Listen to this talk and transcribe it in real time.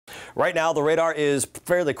Right now, the radar is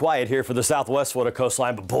fairly quiet here for the southwest Florida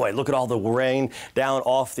coastline, but boy, look at all the rain down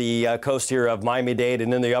off the coast here of Miami-Dade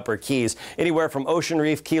and in the upper Keys. Anywhere from Ocean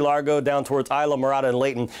Reef, Key Largo, down towards Isla Mirada and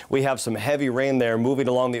Layton, we have some heavy rain there moving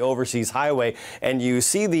along the overseas highway, and you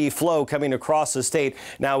see the flow coming across the state.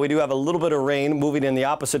 Now, we do have a little bit of rain moving in the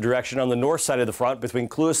opposite direction on the north side of the front between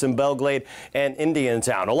Cluis and Belglade and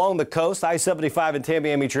Indiantown. Along the coast, I-75 and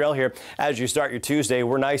Tamiami Trail here as you start your Tuesday,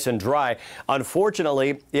 we're nice and dry.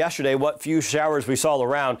 Unfortunately, yesterday, what few showers we saw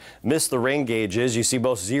around missed the rain gauges. You see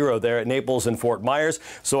both zero there at Naples and Fort Myers,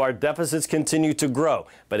 so our deficits continue to grow.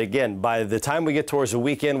 But again, by the time we get towards the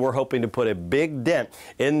weekend, we're hoping to put a big dent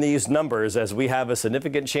in these numbers as we have a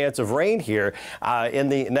significant chance of rain here in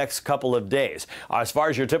the next couple of days. As far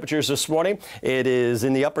as your temperatures this morning, it is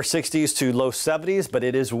in the upper 60s to low 70s, but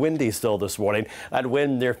it is windy still this morning. That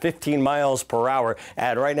wind near 15 miles per hour,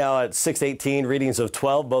 and right now at 618, readings of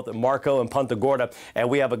 12 both at Marco and Punta Gorda, and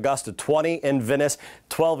we have a gust of 20 in Venice,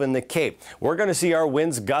 12 in the Cape. We're going to see our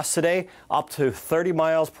winds gust today up to 30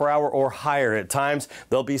 miles per hour or higher at times.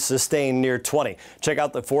 They'll be sustained near 20. Check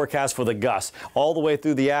out the forecast for the gusts. All the way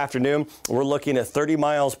through the afternoon, we're looking at 30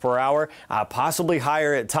 miles per hour, possibly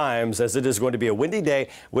higher at times, as it is going to be a windy day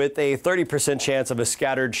with a 30% chance of a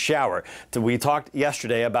scattered shower. We talked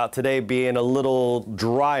yesterday about today being a little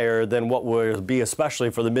drier than what will be especially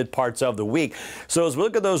for the mid parts of the week. So as we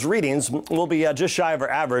look at those readings, we'll be just shy of our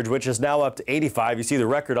average, which is now up to 85. You see the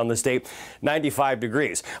record on the state, 95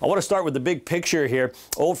 degrees. I want to start with the big picture here.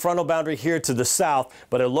 Old frontal boundary here to the south,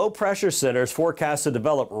 but a low pressure center is forecast to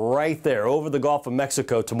develop right there over the Gulf of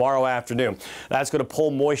Mexico tomorrow afternoon. That's going to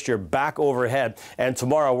pull moisture back overhead, and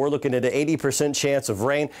tomorrow we're looking at an 80% chance of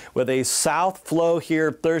rain with a south flow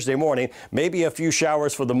here Thursday morning, maybe a few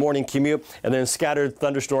showers for the morning commute, and then scattered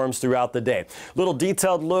thunderstorms throughout the day. Little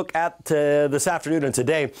detailed look at this afternoon and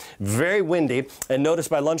today. Very windy, and notice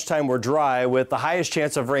by lunchtime we're dry with the highest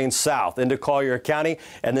chance of rain south into Collier County,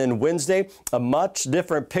 and then Wednesday a much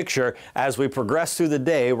different picture. As we progress through the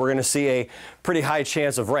day, we're going to see a pretty high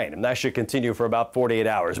chance of rain, and that should continue for about 48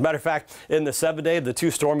 hours. Matter of fact, in the 7-day, the two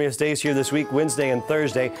stormiest days here this week, Wednesday and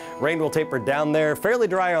Thursday, rain will taper down there, fairly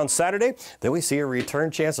dry on Saturday. Then we see a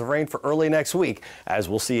return chance of rain for early next week, as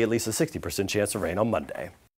we'll see at least a 60% chance of rain on Monday.